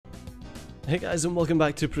Hey guys, and welcome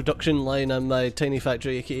back to Production Line. I'm my tiny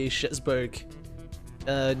factory, aka Schittsburg.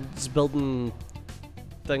 Just building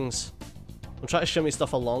things. I'm trying to shimmy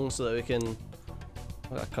stuff along so that we can...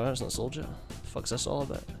 I got a car, it's not sold yet. Fuck's this all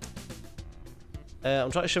about?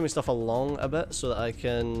 I'm trying to shimmy stuff along a bit so that I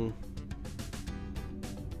can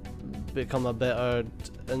become a better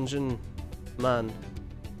engine man.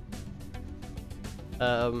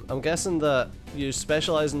 I'm guessing that you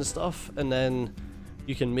specialize in the stuff and then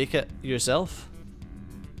you can make it yourself.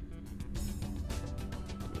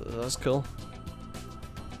 That's cool.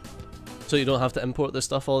 So you don't have to import this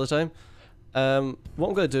stuff all the time. What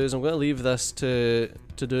I'm going to do is I'm going to leave this to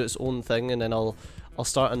do its own thing, and then I'll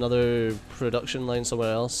start another production line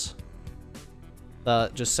somewhere else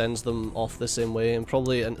that just sends them off the same way and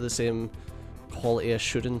probably into the same quality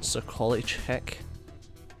assurance or quality check.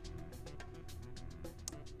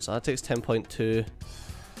 So that takes 10.2.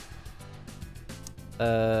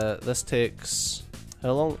 This takes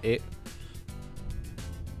how long? 8.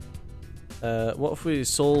 What if we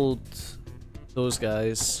sold those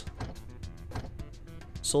guys?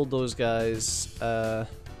 Sold those guys. Should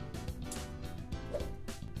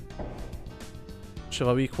have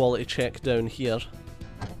a wee quality check down here.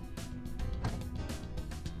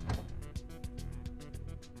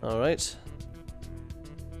 Alright.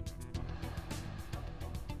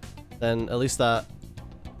 Then at least that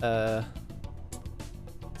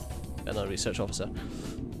another research officer.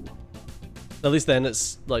 At least then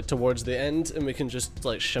it's like towards the end and we can just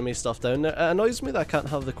like shimmy stuff down there. It annoys me that I can't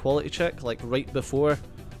have the quality check like right before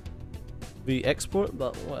we export,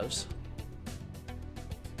 but whatevs.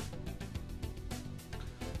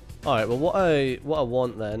 Alright, well what I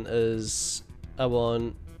want then is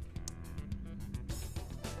well,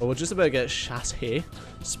 we're just about to get chassis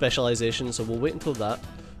specialization, so we'll wait until that.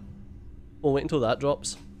 We'll wait until that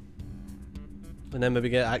drops. And then maybe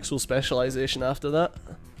get axle specialization after that.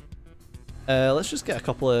 Let's just get a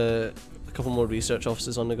couple more research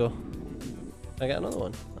offices on the go. Can I get another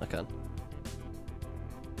one? I can.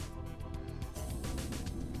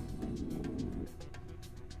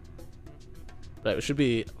 Right, we should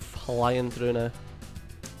be flying through now.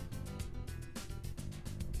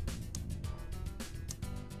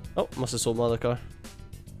 Oh, must have sold my other car.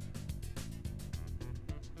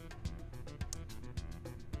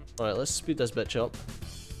 Alright, let's speed this bitch up.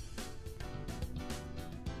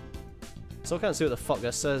 Still can't see what the fuck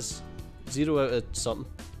this says. 0 out of something.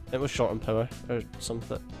 It was short on power or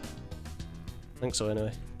something. I think so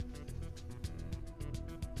anyway.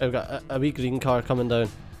 Oh, we've got a wee green car coming down.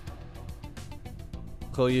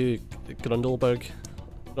 Call you Grundleberg.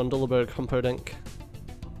 Grundleberg Humperdinck.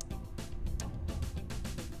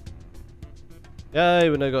 Yay,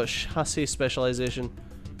 we now got chassis specialization.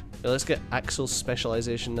 Yeah, let's get axle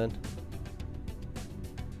specialization then.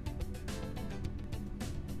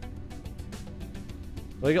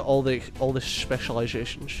 We got all the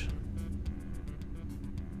specializations.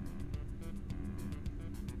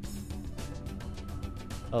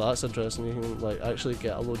 Oh, that's interesting. You can like actually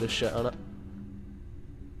get a load of shit on it.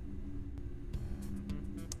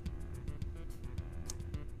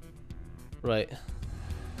 Right.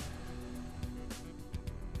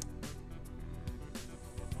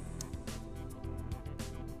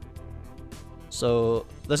 So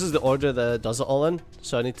this is the order that it does it all in.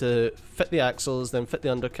 So I need to fit the axles, then fit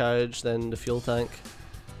the undercarriage, then the fuel tank.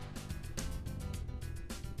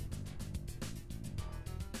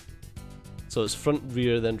 So it's front,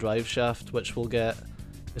 rear, then drive shaft, which we'll get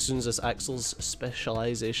as soon as this axle's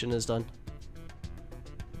specialization is done.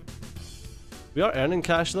 We are earning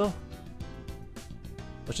cash though,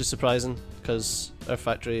 which is surprising because our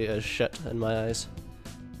factory is shit in my eyes.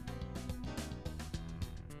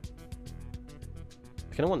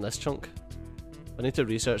 I kinda want this chunk. I need to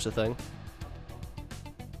research the thing.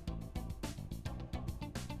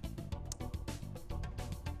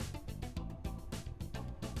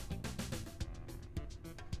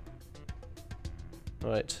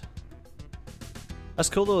 Right. That's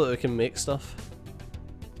cool though that we can make stuff.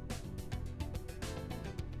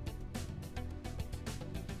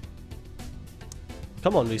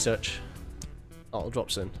 Come on, research. Oh, it'll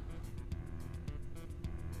drop soon.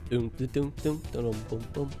 Doom doom doom doom boom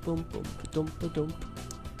boom boom boom boom boom.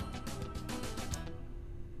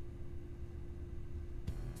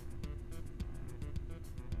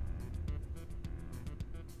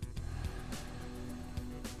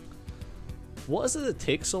 What is it that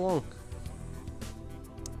takes so long?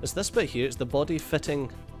 It's this bit here, it's the body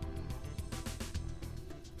fitting.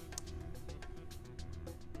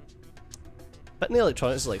 Fitting the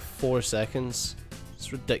electronics is like 4 seconds.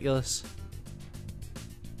 It's ridiculous.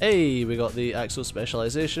 Hey, we got the axle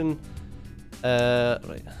specialization.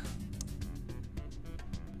 Right.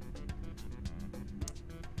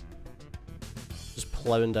 Just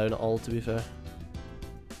ploughing down it all, to be fair.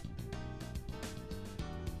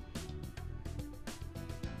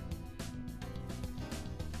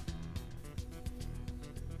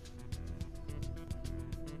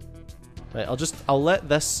 Right, I'll let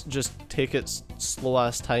this just take its slow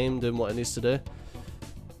ass time doing what it needs to do.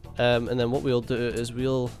 And then what we'll do is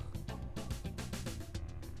we'll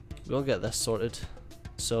get this sorted.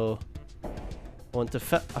 So I want to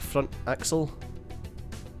fit a front axle,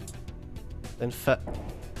 then fit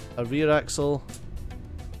a rear axle,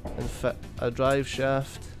 and fit a drive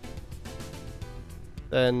shaft,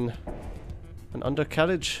 then an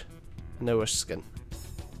undercarriage, and now we're skint.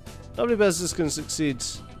 Every business can succeed.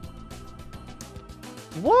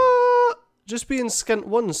 What? Just being skint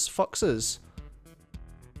once fucks us.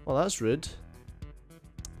 Well, that's rude.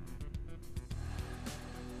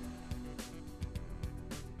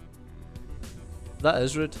 That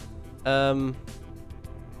is rude. Alright,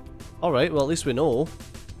 well at least we know.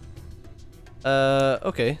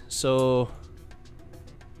 Okay, so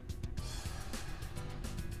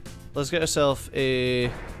let's get ourselves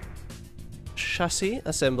a chassis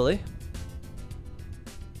assembly.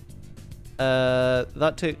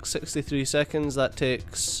 That takes 63 seconds, that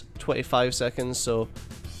takes 25 seconds, so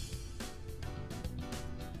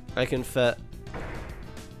I can fit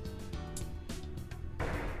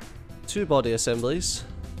 2 body assemblies.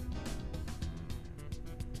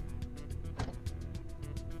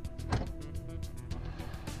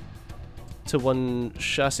 To 1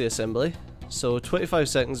 chassis assembly. So 25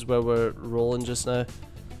 seconds where we're rolling just now.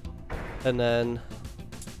 And then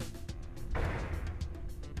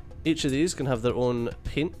each of these can have their own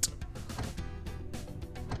paint.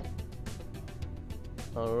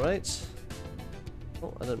 Alright.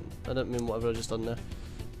 Oh, I didn't mean whatever I just done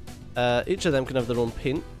there. Each of them can have their own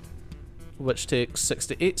paint, which takes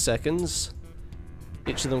 68 seconds.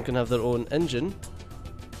 Each of them can have their own engine.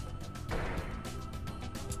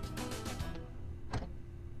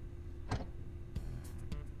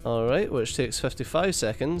 Alright, which takes 55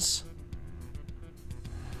 seconds.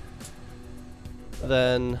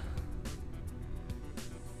 Then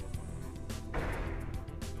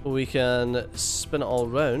we can spin it all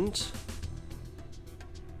round.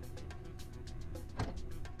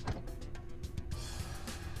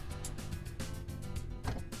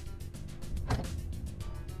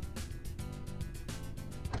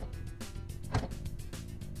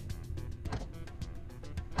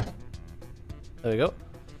 There we go.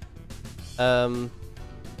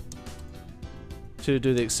 To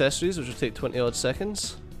do the accessories, which will take 20 odd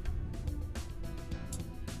seconds.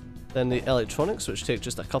 Then the electronics, which take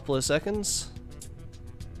just a couple of seconds.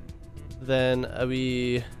 Then a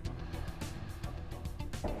wee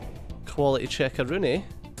quality check-a-rooney.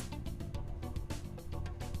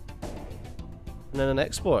 And then an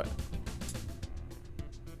export.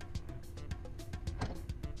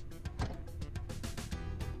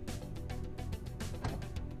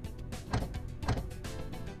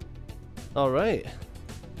 Alright.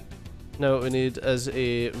 Now what we need is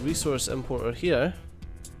a resource importer here.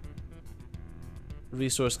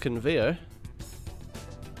 Resource conveyor.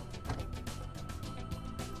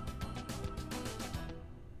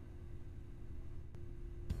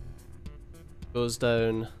 Goes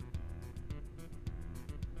down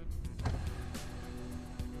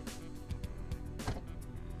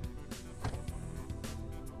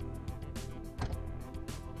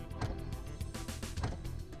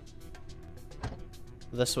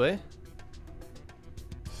this way.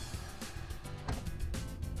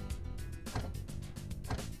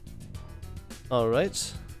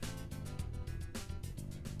 Alright.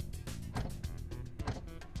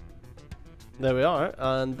 There we are,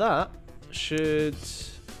 and that should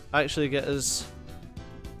actually get us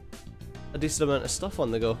a decent amount of stuff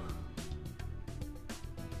on the go.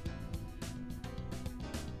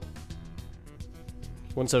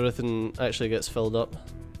 Once everything actually gets filled up.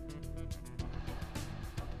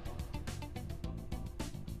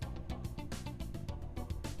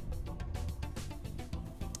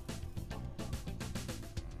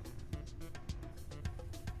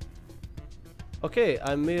 Okay,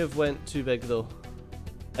 I may have went too big though.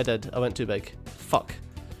 I did, I went too big. Fuck.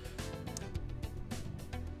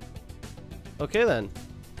 Okay then.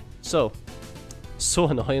 So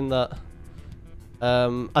annoying that.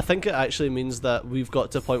 I think it actually means that we've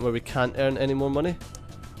got to a point where we can't earn any more money.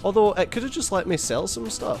 Although it could have just let me sell some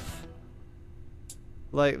stuff.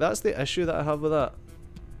 Like, that's the issue that I have with that.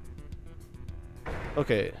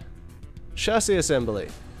 Okay. Chassis assembly.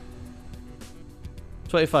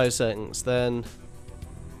 25 seconds, then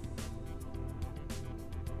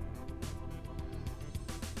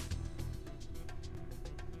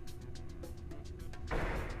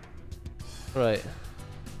Right.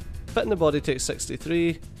 Fitting the body takes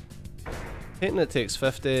 63. Painting it takes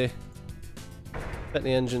 50. Fitting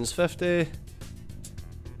the engine's 50.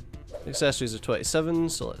 Accessories are 27,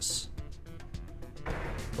 so let's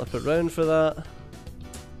flip it round for that.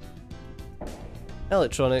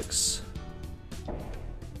 Electronics.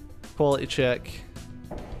 Quality check.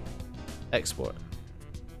 Export.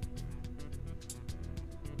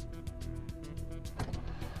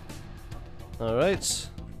 Alright.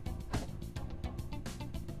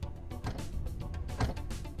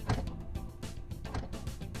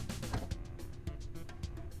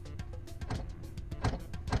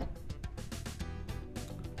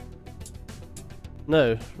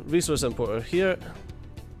 Now, resource importer here.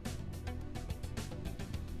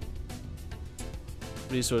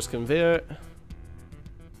 Resource conveyor.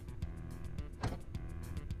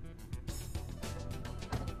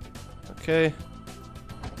 Okay.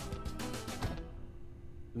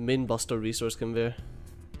 Main buster resource conveyor.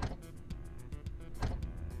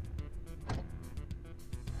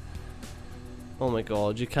 Oh my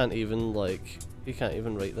god, you can't even write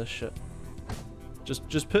this shit.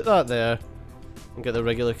 Just put that there and get the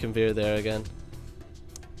regular conveyor there again.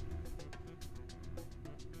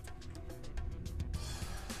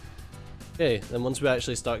 Okay, then once we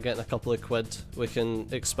actually start getting a couple of quid, we can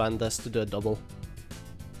expand this to do a double.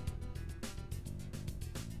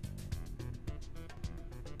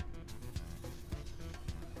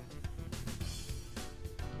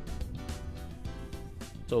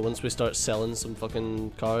 So once we start selling some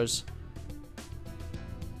fucking cars.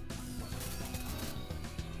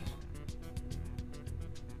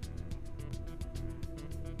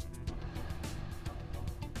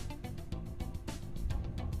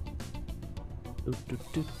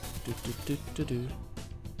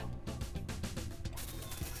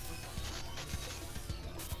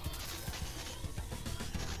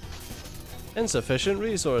 Insufficient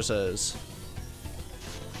resources.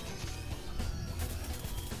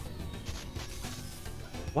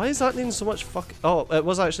 Why is that needing so much fuck? Oh, it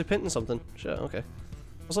was actually painting something. Shit, okay. I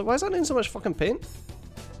was like, why is that needing so much fucking paint?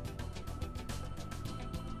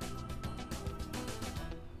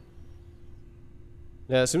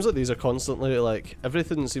 Yeah, it seems like these are constantly like,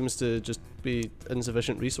 everything seems to just be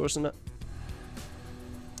insufficient resource in it.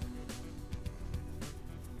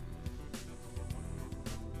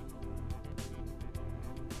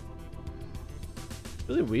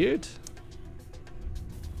 Really weird.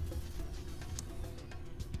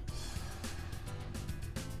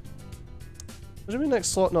 What do you mean next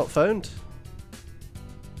slot not found?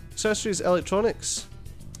 Accessories, electronics.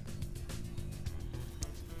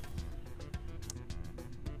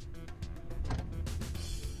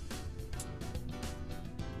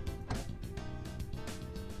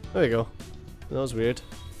 There we go. That was weird.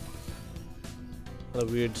 A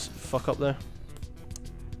weird fuck up there.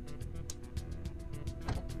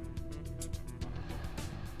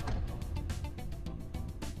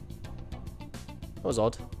 That was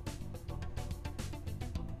odd.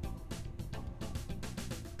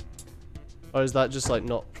 Or is that just like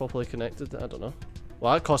not properly connected? I don't know.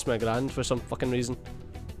 Well, that cost me $1,000 for some fucking reason.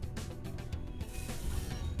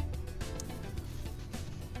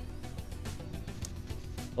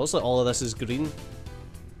 Also, all of this is green.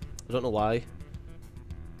 I don't know why.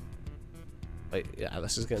 Right, yeah,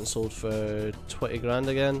 this is getting sold for 20 grand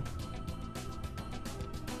again.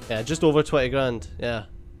 Yeah, just over 20 grand. Yeah.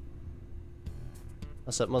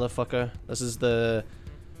 That's it, motherfucker. This is the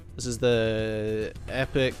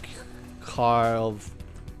epic car of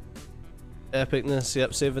epicness.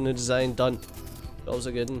 Yep, saving the design, done. That was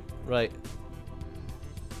a good one. Right.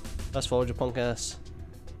 Fast forward, you punk ass.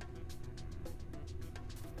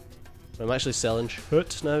 I'm actually selling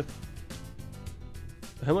shit now.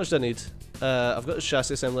 How much do I need? I've got the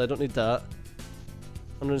chassis assembly, I don't need that.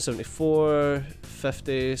 174,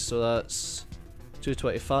 50, so that's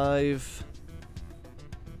 225.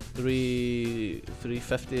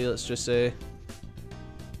 350, let's just say.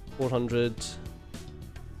 400. Is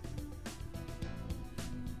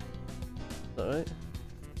that right?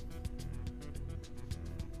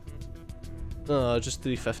 No, just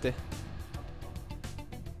 350.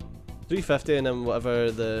 350 and then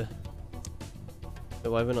whatever the... Wait,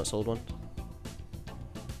 why have we not sold one?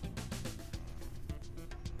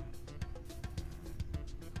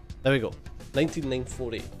 There we go.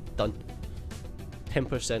 19,940. Done.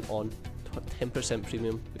 10% on. 10%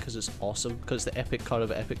 premium because it's awesome. Because it's the epic car of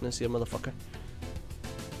epicness here, motherfucker.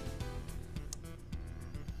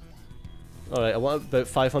 Alright, I want about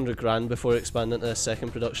 500 grand before expanding to the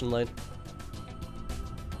second production line.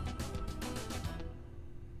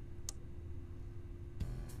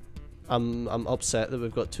 I'm upset that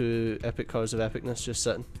we've got 2 epic cars of epicness just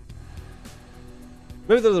sitting.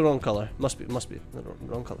 Maybe they're the wrong colour. Must be the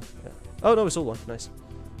wrong colour. Yeah. Oh no, we sold one. Nice.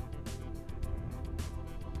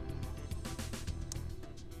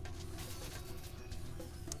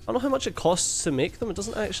 I don't know how much it costs to make them. It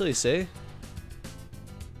doesn't actually say.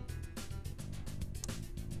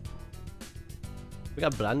 We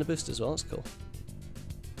got a brand boost as well. That's cool.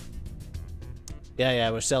 Yeah,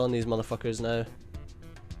 we're selling these motherfuckers now.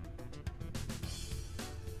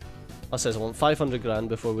 That says I want 500 grand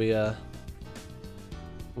before we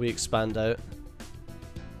expand out.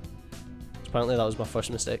 Apparently that was my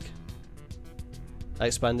first mistake. I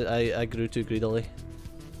expanded. I grew too greedily.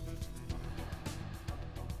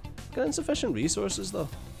 Got insufficient resources though.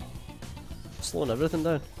 Slowing everything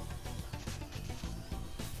down.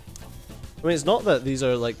 I mean, it's not that these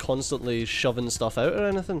are like constantly shoving stuff out or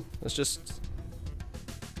anything. It's just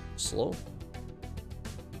slow.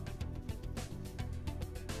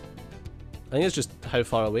 I think it's just how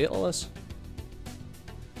far away it all is.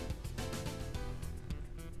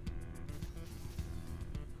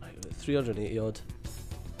 Right, 380 odd.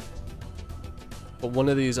 But one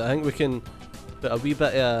of these, I think we can put a wee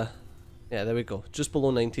bit. Yeah, there we go. Just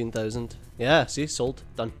below 19,000. Yeah, see, sold,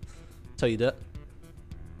 done. That's how you do it.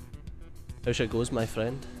 How she goes, my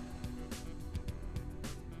friend.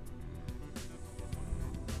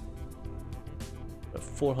 At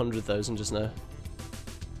 400,000 just now.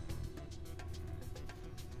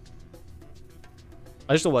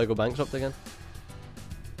 I just don't want to go bankrupt again.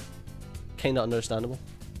 Kinda understandable.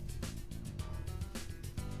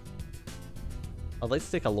 I'd like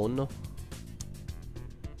to take a loan though.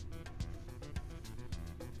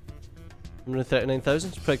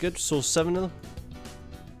 139,000 is pretty good. Sold 7 of them.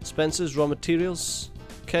 Expenses, raw materials.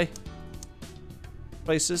 Okay.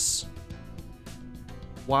 Prices.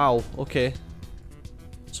 Wow, okay.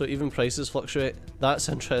 So even prices fluctuate. That's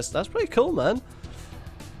interesting. That's pretty cool, man.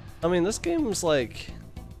 I mean, this game's like,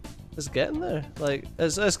 it's getting there. Like,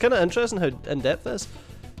 it's kind of interesting how in depth it is.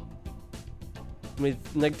 Made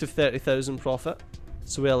negative 30,000 profit.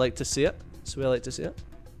 It's the way I like to see it. It's the way I like to see it.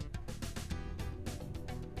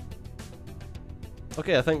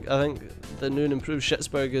 Okay, I think the new and improved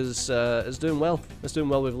Schittsburg is doing well. It's doing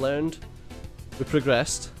well. We've learned, we've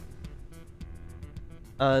progressed,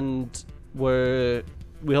 and we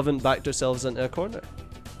haven't backed ourselves into a corner.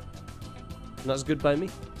 And that's good by me.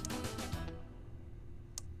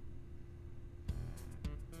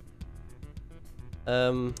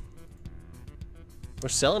 We're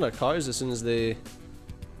selling our cars as soon as they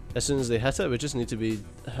hit it. We just need to be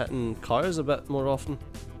hitting cars a bit more often.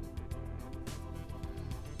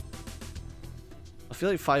 I feel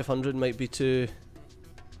like 500 might be too...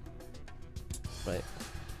 Right.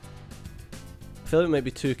 I feel like it might be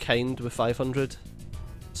too kind with 500.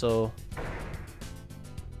 So...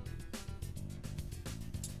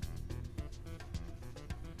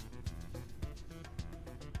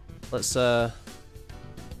 Let's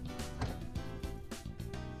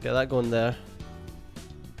get that going there.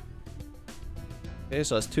 Okay,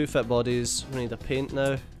 so that's 2 fit bodies. We need a paint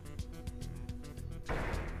now.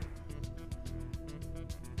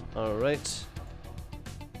 Alright.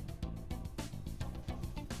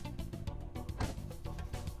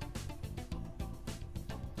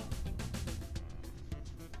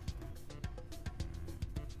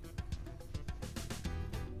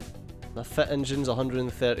 The fit engine's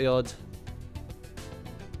 130 odd.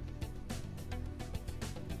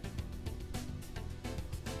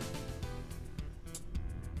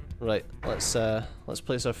 Right, let's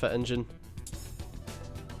place our fit engine.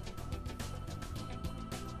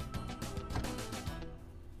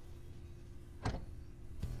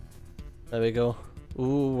 There we go.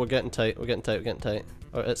 Ooh, we're getting tight, we're getting tight, we're getting tight.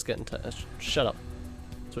 Or it's getting tight. Shut up.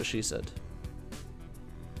 That's what she said.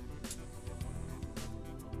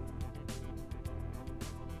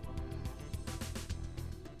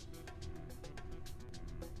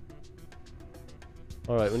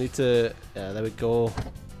 Alright, we need to... Yeah, there we go.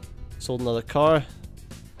 Sold another car.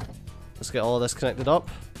 Let's get all of this connected up.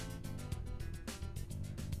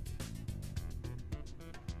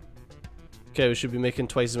 Okay, we should be making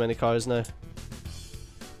twice as many cars now.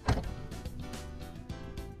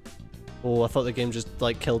 Oh, I thought the game just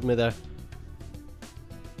like killed me there.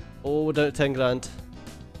 Oh, we're down to 10 grand.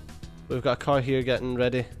 We've got a car here getting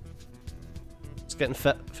ready. It's getting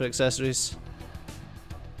fit for accessories.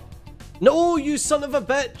 No, you son of a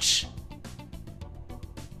bitch!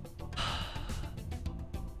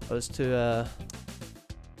 I was too,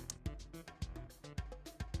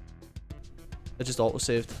 it just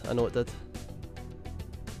auto-saved. I know it did.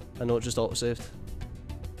 I know it just auto-saved.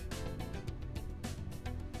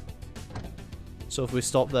 So if we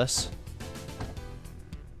stop this,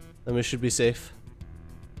 then we should be safe.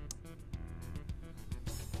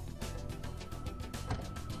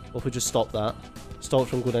 Or if we just stop that, stop it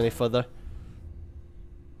from going any further.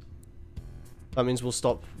 That means we'll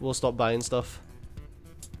stop buying stuff.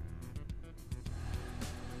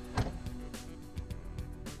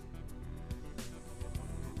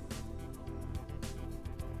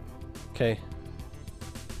 Okay.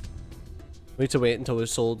 We need to wait until we've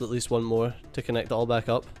sold at least one more to connect it all back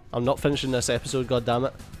up. I'm not finishing this episode,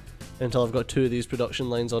 goddammit, until I've got 2 of these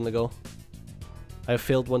production lines on the go. I've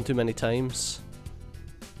failed one too many times.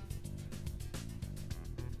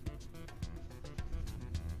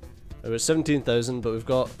 It was 17,000,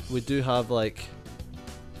 but we do have like...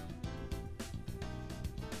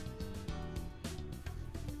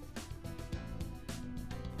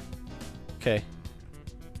 Okay.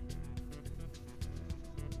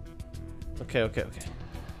 Okay.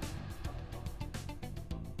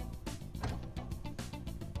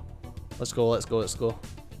 Let's go.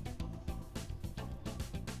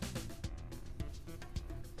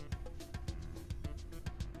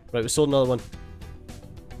 Right, we sold another one.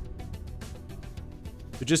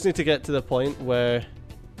 We just need to get to the point where,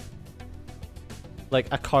 like,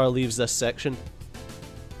 a car leaves this section.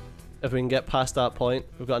 If we can get past that point,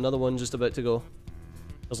 we've got another one just about to go.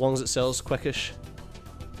 As long as it sells quickish.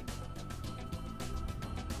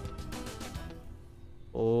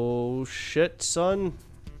 Oh shit, son.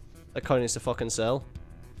 That car needs to fucking sell.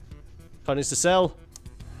 Car needs to sell.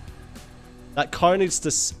 That car needs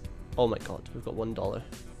to oh my god, we've got $1.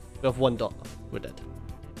 We have $1. We're dead.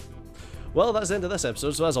 Well, that's the end of this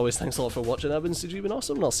episode, so as always, thanks a lot for watching. I've been CG, been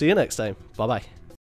awesome, and I'll see you next time. Bye bye.